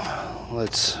for now.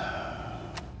 Let's...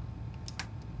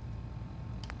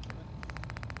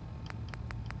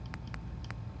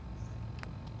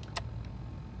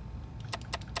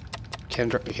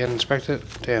 Can't inspect it?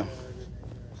 Damn.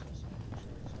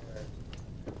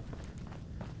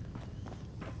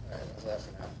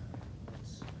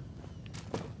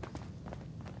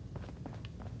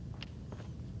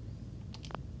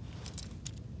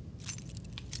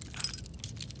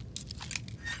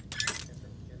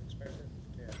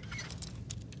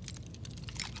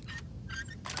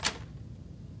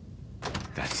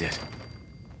 That's it.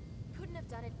 Couldn't have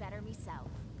done it better myself.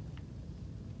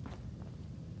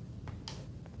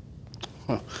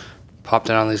 Popped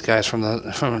in on these guys from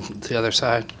the other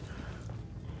side.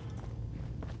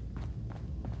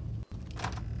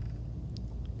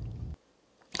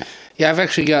 Yeah, I've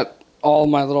actually got all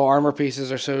my little armor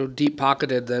pieces are so deep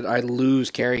pocketed that I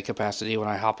lose carry capacity when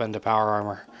I hop into power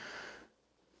armor.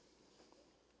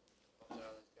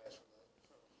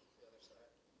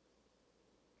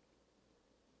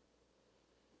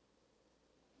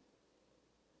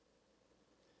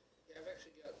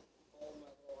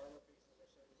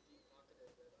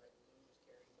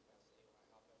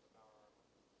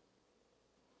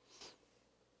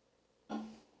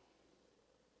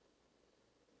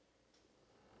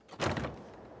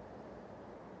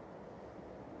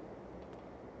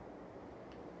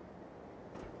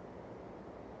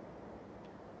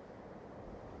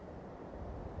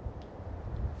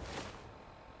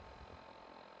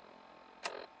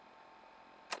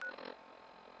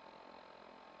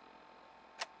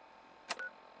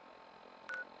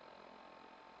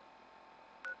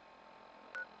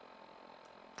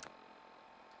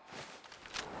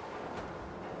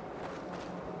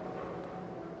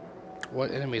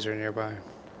 What enemies are nearby?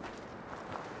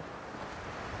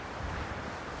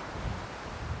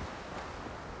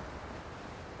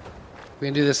 We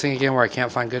can do this thing again where I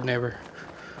can't find good neighbor.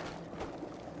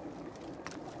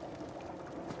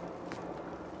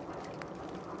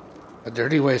 A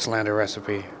dirty wastelander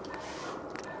recipe.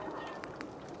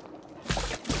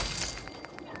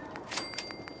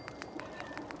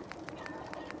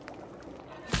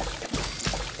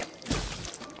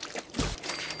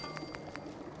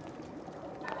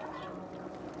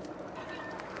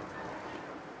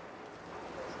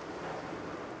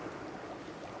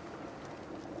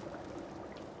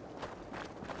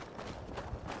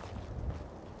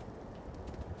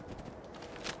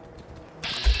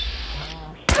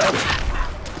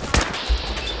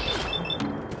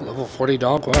 Level 40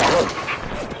 dog? Wow.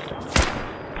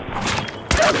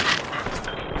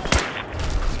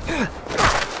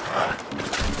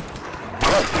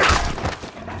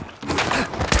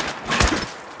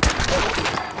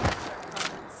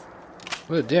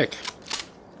 What a dick.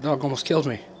 Dog almost killed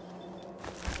me.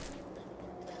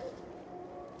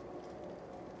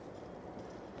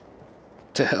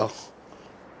 What the hell?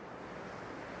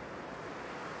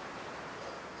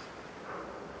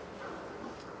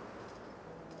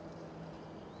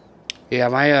 Yeah,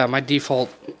 my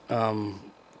default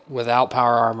without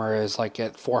power armor is like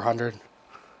at 400.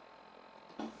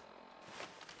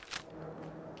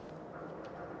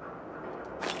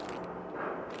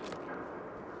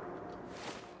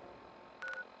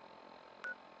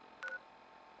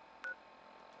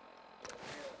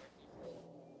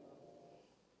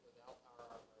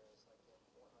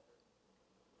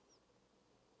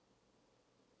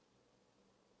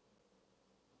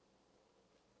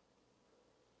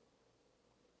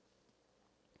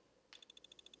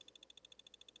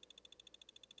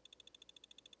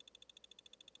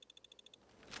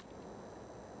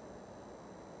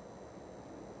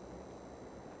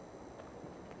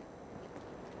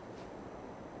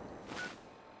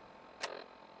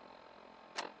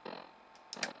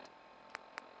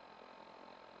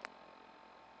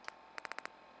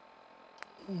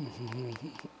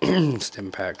 Stim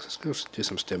packs. Let's go do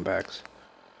some stim packs.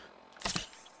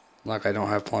 Like I don't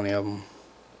have plenty of them.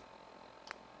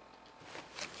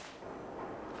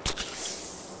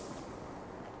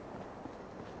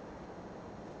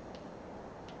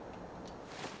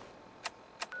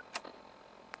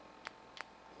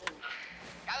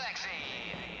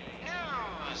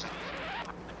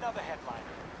 Another headliner.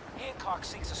 Hancock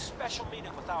seeks a special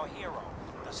meeting with our hero,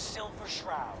 the Silver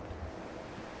Shroud.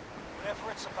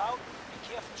 Whatever it's about, be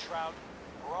careful, Shroud.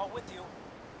 We're all with you.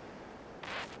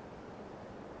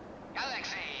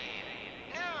 Galaxy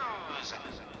News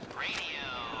Radio.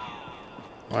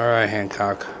 All right,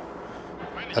 Hancock.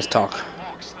 Let's talk.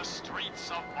 Walks the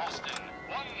streets of Boston.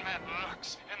 One man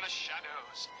lurks in the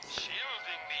shadows,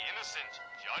 shielding the innocent,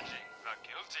 judging the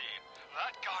guilty.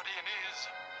 That guardian is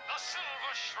the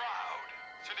Silver Shroud.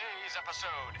 Today's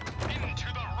episode, Into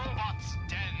the Robot's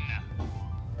Den.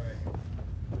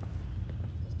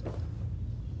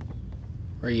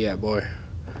 Where you at, boy?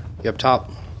 You up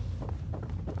top?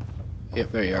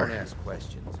 Yep, there you Don't are. ask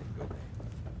questions in good name.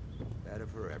 Better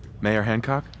for everyone. Mayor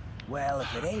Hancock? Well,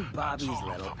 if it ain't Bobby's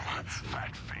little patsy.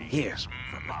 Here,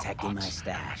 for protecting my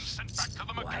stash.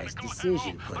 Wise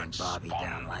decision putting Bobby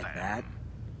down like that.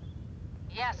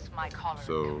 Yes, my caller.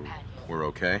 So, we're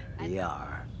okay? We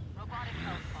are.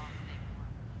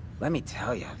 Let me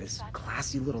tell you, this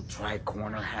classy little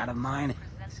tri-corner hat of mine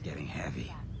is getting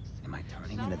heavy. Am I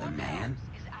turning into the man?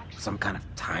 Some kind of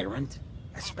tyrant?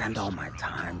 I spend all my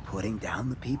time putting down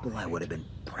the people I would have been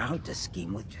proud to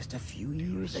scheme with just a few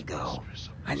years ago.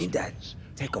 I need to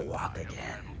take a walk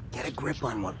again. Get a grip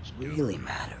on what really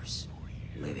matters.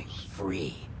 Living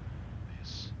free.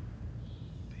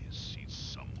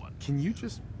 Can you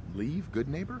just leave, good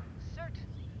neighbor?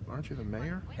 Aren't you the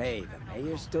mayor? Hey, the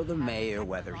mayor's still the mayor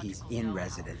whether he's in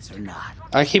residence or not.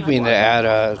 I keep meaning to add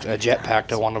a jetpack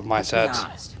to one of my Let's be sets.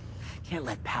 honest. Can't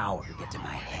let power get to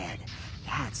my head.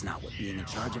 That's not what being in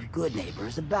charge of Good Neighbor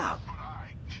is about.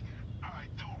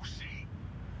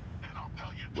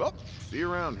 Well, see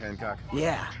you around, Hancock.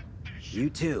 Yeah, you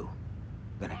too.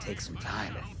 Gonna take some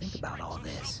time to think about all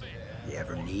this. You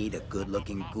ever need a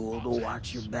good-looking ghoul to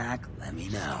watch your back, let me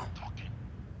know.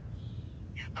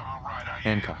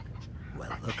 Hancock.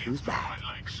 Well, look who's back.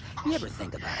 You ever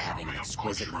think about having an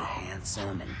exquisitely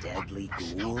handsome and deadly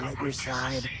ghoul at your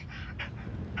side?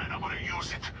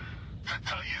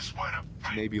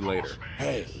 Maybe later.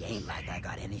 Hey, ain't like I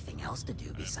got anything else to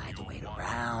do besides wait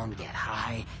around, get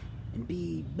high, and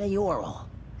be mayoral.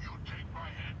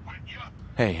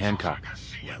 Hey, Hancock.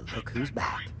 Well, look who's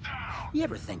back. You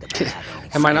ever think about having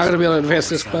an Am I not going to be able to advance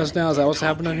excuse this quest now? Is that what's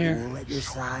happening here? cool at your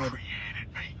side?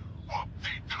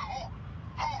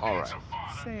 All right.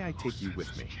 Say I take you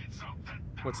with me.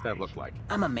 What's that look like?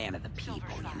 I'm a man of the people,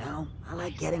 you know? I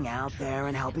like getting out there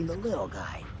and helping the little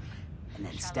guy. And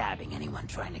then stabbing anyone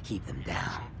trying to keep them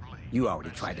down. You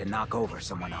already tried to knock over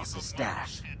someone else's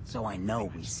stash, so I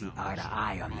know we see eye to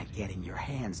eye on the getting your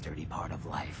hands dirty part of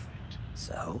life.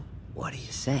 So, what do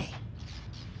you say?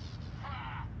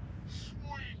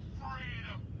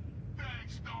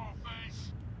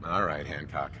 All right,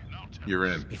 Hancock. You're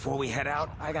in. Before we head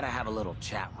out, I gotta have a little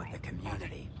chat with the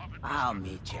community. I'll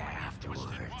meet you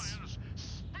afterwards.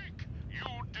 You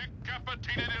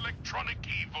decapitated electronic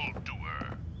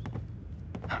evildoer.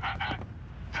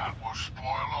 That will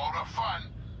spoil all the fun.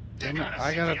 Damn it,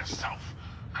 I gotta... Yourself.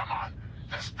 Come on,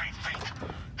 let's be feet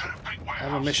to the big I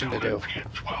have a mission to do.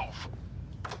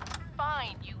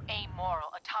 Fine, you amoral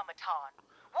automaton.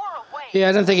 We're away. Yeah,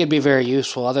 I didn't think it'd be very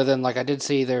useful, other than, like, I did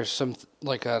see there's some,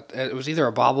 like, it was either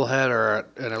a bobblehead or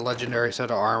a legendary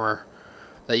set of armor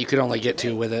that you could only get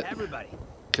to with it.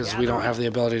 Because we don't have the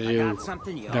ability to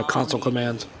do, you know, console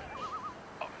commands.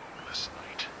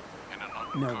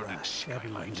 No rush,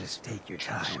 everyone just take your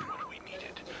time. We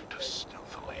needed to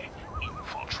stealthily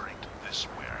infiltrate this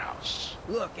warehouse.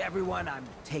 Look, everyone, I'm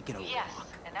taking a walk.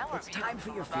 And now It's time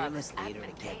for your fearless leader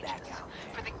to get back out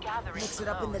for the gathering Mix it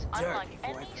up in the dirt unlike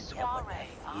before I any forget what that soiree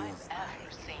feels I've like.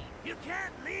 ever seen. You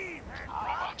can't leave,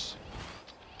 Robots.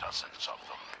 Dozens of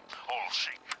them. All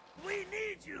sheep. We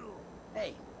need you.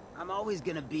 Hey, I'm always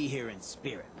gonna be here in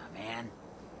spirit, my man.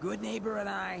 Good neighbor and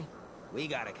I, we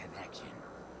got a connection.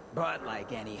 But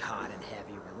like any hot and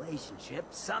heavy relationship,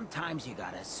 sometimes you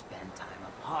gotta spend time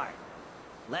apart.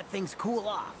 Let things cool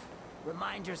off.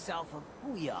 Remind yourself of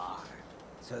who you are.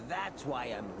 So that's why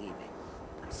I'm leaving.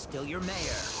 I'm still your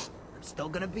mayor. I'm still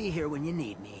gonna be here when you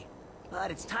need me.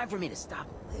 But it's time for me to stop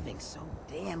living so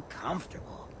damn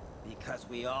comfortable. Because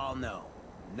we all know,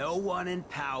 no one in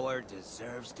power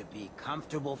deserves to be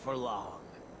comfortable for long.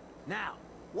 Now,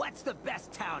 what's the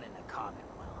best town in the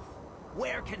Commonwealth?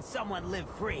 Where can someone live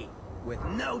free, with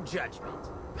no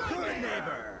judgment? Good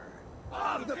neighbor!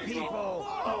 Of the people,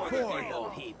 for the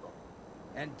people.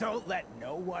 And don't let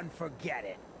no one forget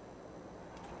it.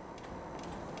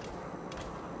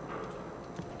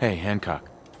 Hey, Hancock.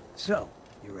 So,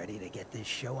 you ready to get this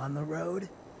show on the road?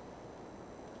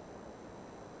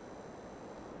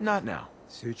 Not now.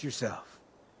 Suit yourself.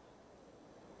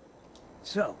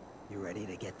 So, you ready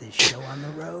to get this show on the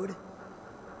road?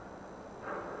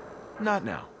 Not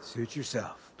now. Suit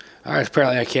yourself. Alright,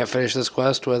 apparently I can't finish this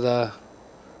quest with, Ugh.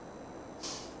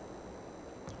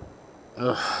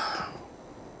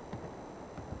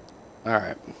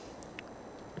 Alright.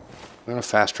 I'm gonna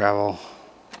fast travel.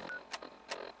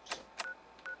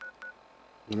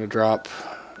 I'm gonna drop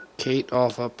Kate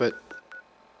off up at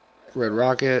Red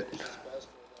Rocket.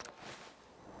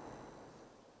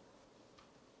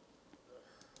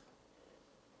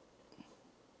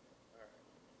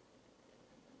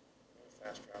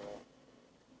 Fast travel.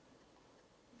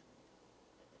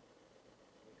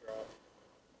 Drop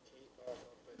Kate off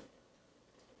up at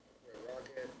Red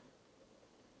Rocket.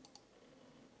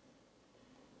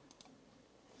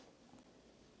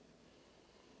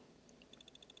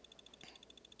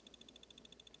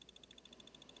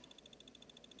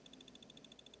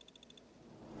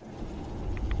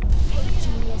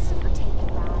 Genius for taking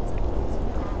baths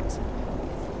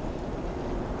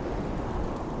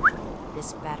and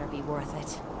this better be worth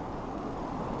it.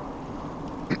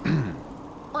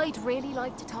 I'd really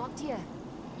like to talk to you.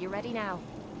 You ready now?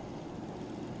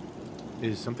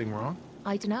 Is something wrong?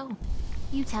 I dunno.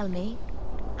 You tell me.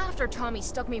 After Tommy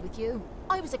stuck me with you,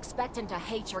 I was expecting to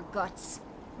hate your guts.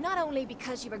 Not only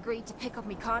because you agreed to pick up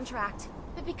me contract,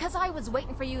 but because I was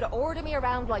waiting for you to order me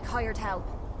around like hired help.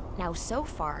 Now, so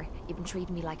far, you've been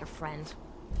treating me like a friend.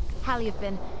 Hell, you've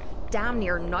been damn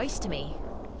near nice to me.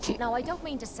 Now, I don't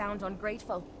mean to sound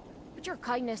ungrateful, but your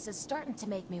kindness is starting to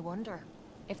make me wonder.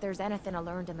 If there's anything I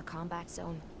learned in the combat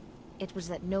zone, it was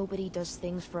that nobody does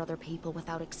things for other people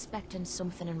without expecting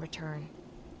something in return.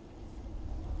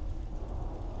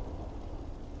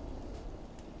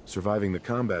 Surviving the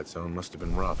combat zone must have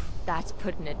been rough. That's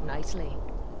putting it nicely.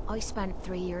 I spent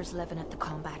 3 years living at the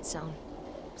combat zone.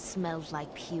 Smelled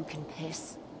like puke and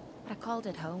piss. But I called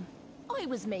it home. I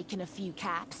was making a few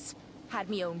caps. Had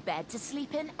me own bed to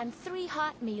sleep in and 3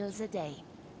 hot meals a day.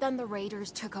 Then the raiders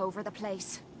took over the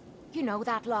place. You know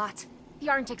that lot. They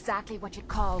aren't exactly what you'd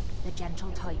call the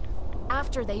gentle type.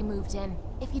 After they moved in,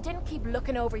 if you didn't keep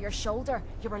looking over your shoulder,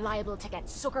 you were liable to get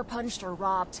sucker punched or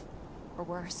robbed. Or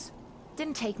worse.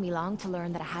 Didn't take me long to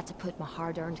learn that I had to put my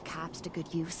hard-earned caps to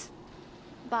good use.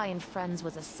 Buying friends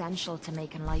was essential to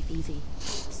making life easy.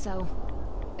 So,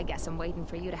 I guess I'm waiting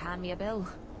for you to hand me a bill.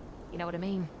 You know what I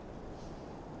mean?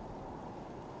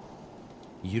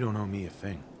 You don't owe me a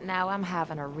thing. Now I'm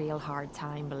having a real hard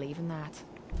time believing that.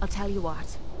 I'll tell you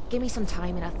what. Give me some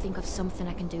time and I'll think of something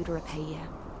I can do to repay you.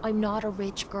 I'm not a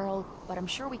rich girl, but I'm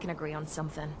sure we can agree on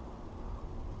something.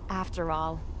 After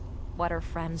all, what are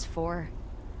friends for?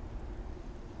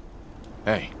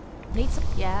 Hey. Need some...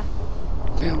 Yeah?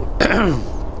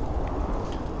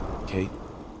 Kate,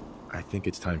 I think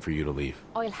it's time for you to leave.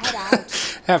 I'll head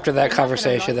out. After that I'm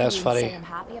conversation, not that's gonna lie to you and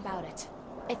funny. say I'm happy about it.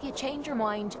 If you change your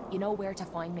mind, you know where to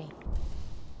find me.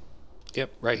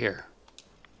 Yep, right here.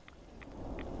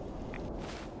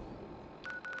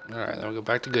 Alright, then we'll go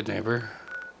back to Good Neighbor.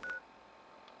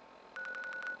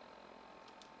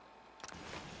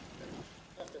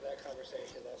 After that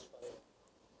conversation, that's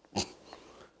funny.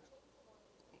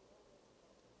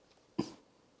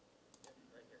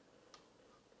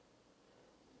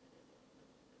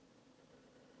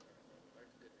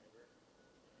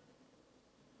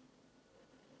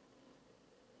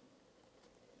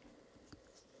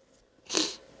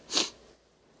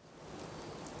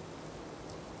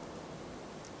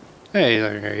 Hey,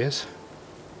 there he is.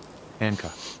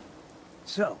 Handcuff.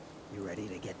 So, you ready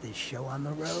to get this show on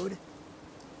the road?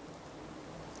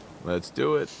 Let's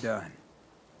do it. Done.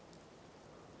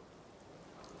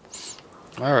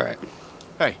 Alright.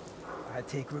 Hey. I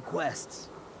take requests.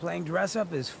 Playing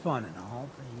dress-up is fun and all,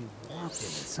 but you walked into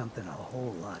something a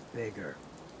whole lot bigger.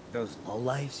 Those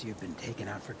lowlifes you've been taking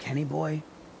out for Kenny Boy,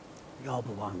 they all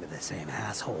belong to the same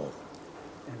asshole.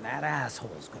 And that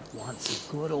asshole's gonna want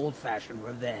some good old-fashioned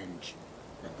revenge.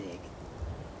 You dig?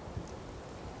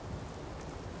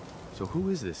 So who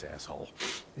is this asshole?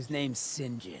 His name's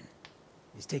Sinjin.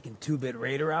 He's taken 2-bit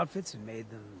raider outfits and made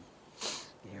them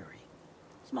scary.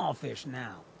 Small fish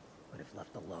now, but if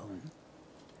left alone.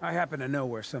 I happen to know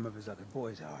where some of his other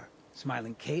boys are.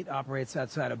 Smiling Kate operates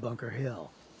outside of Bunker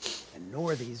Hill. And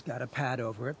Northy's got a pad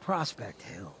over at Prospect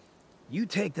Hill. You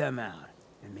take them out,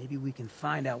 and maybe we can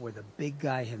find out where the big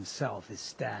guy himself is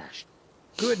stashed.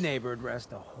 Good Neighbor'd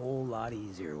rest a whole lot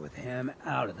easier with him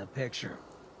out of the picture.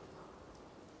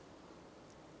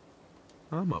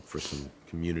 I'm up for some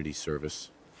community service.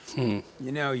 You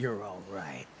know you're all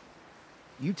right.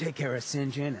 You take care of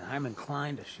Sinjin, and I'm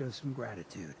inclined to show some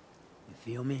gratitude. You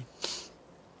feel me?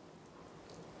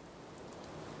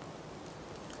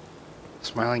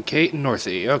 Smiling Kate and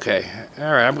Northy. Okay.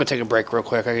 Alright, I'm gonna take a break real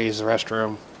quick. I gotta use the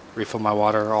restroom, refill my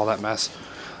water, all that mess.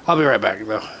 I'll be right back,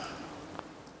 though.